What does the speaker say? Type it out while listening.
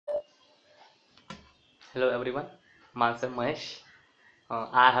Hello everyone, myself Mahesh.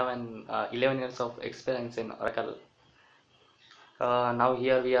 I have an 11 years of experience in Oracle. Now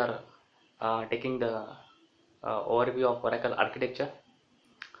here we are taking the overview of Oracle architecture.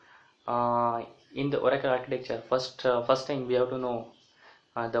 In the Oracle architecture, first thing we have to know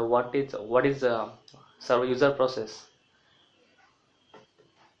the what is server user process.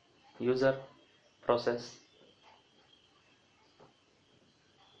 User process.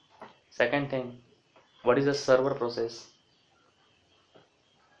 Second thing, what is the server process?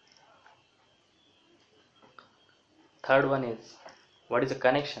 Third one is what is a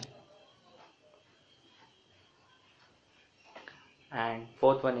connection, and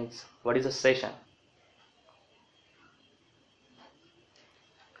fourth one is what is a session.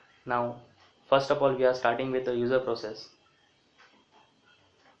 Now, first of all, we are starting with the user process.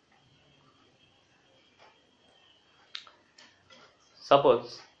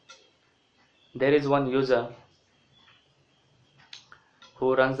 Suppose there is one user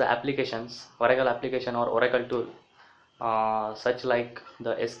who runs the applications, Oracle application or Oracle tool, such like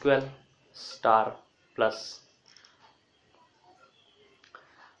the SQL star plus.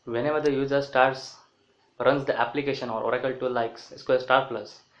 Whenever the user runs the application or Oracle tool like SQL star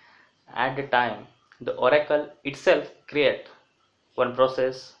plus, at the time the Oracle itself create one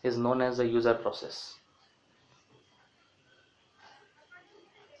process is known as the user process.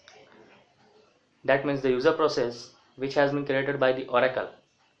 That means the user process which has been created by the Oracle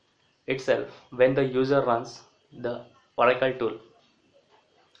itself when the user runs the Oracle tool.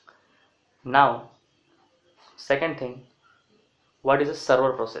 Now, second thing, what is a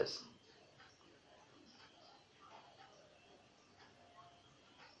server process?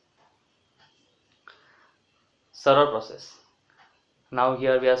 Server process. Now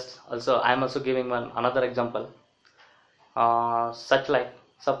here we are also I am also giving one another example. Such like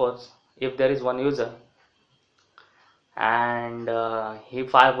suppose if there is one user and he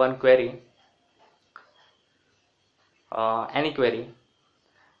file one query, any query.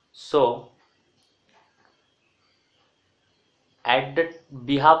 So at the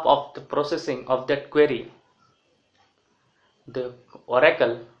behalf of the processing of that query, the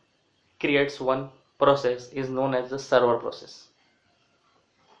Oracle creates one process is known as the server process.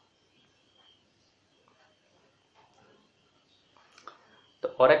 The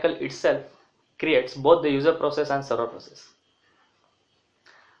Oracle itself creates both the user process and server process.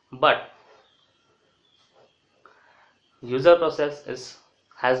 But user process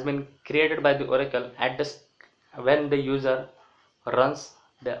has been created by the Oracle at when the user runs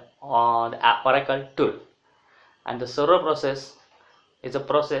the Oracle tool, and the server process is a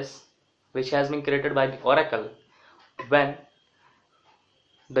process which has been created by the Oracle when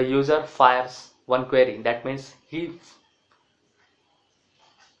the user fires one query. That means he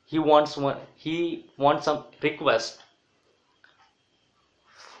wants some request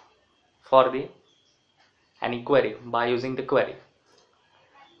for the any query by using the query.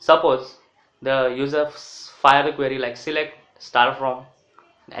 Suppose the user fire the query like select star from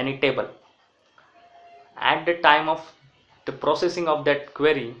any table. At the time of the processing of that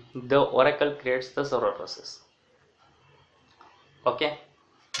query, the Oracle creates the server process. Okay.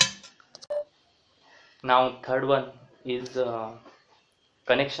 Now third one is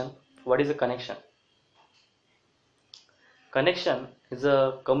connection. What is a connection? Connection is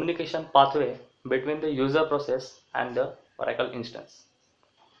a communication pathway between the user process and the Oracle instance.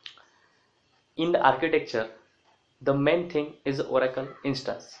 In the architecture, the main thing is the Oracle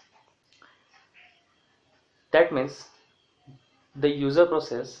instance. That means the user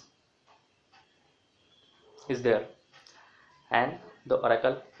process is there and the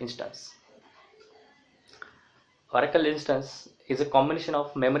Oracle instance. Oracle instance is a combination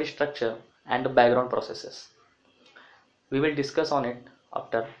of memory structure and the background processes. We will discuss on it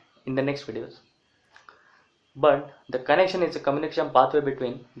after in the next videos. But the connection is a communication pathway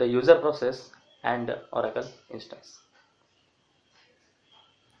between the user process and the Oracle instance.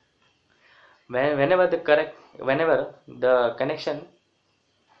 Whenever the connection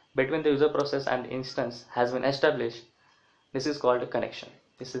between the user process and instance has been established, this is called a connection.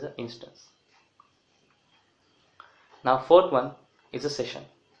 This is an instance. Now fourth one is a session.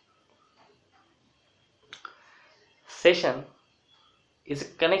 Session is a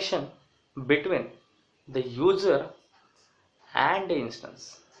connection between the user and the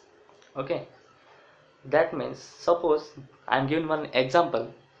instance. Okay, that means suppose I'm giving one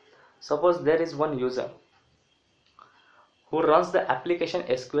example. Suppose there is one user who runs the application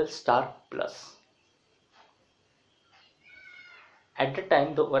SQL star plus. At the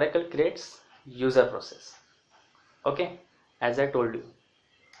time the Oracle creates user process. Okay, as I told you.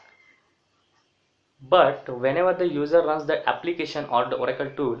 But whenever the user runs the application or the Oracle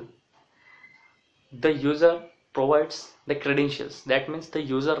tool, the user provides the credentials, that means the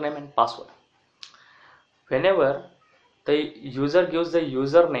username and password. Whenever the user gives the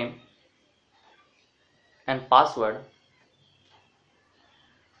username and password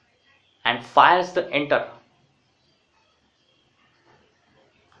and fires the enter,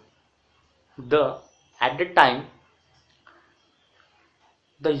 the at the time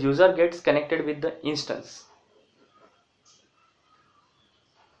the user gets connected with the instance.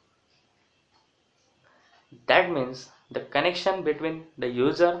 That means the connection between the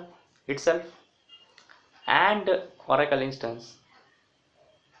user itself and Oracle instance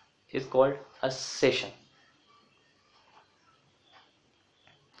is called a session.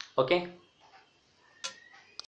 Okay.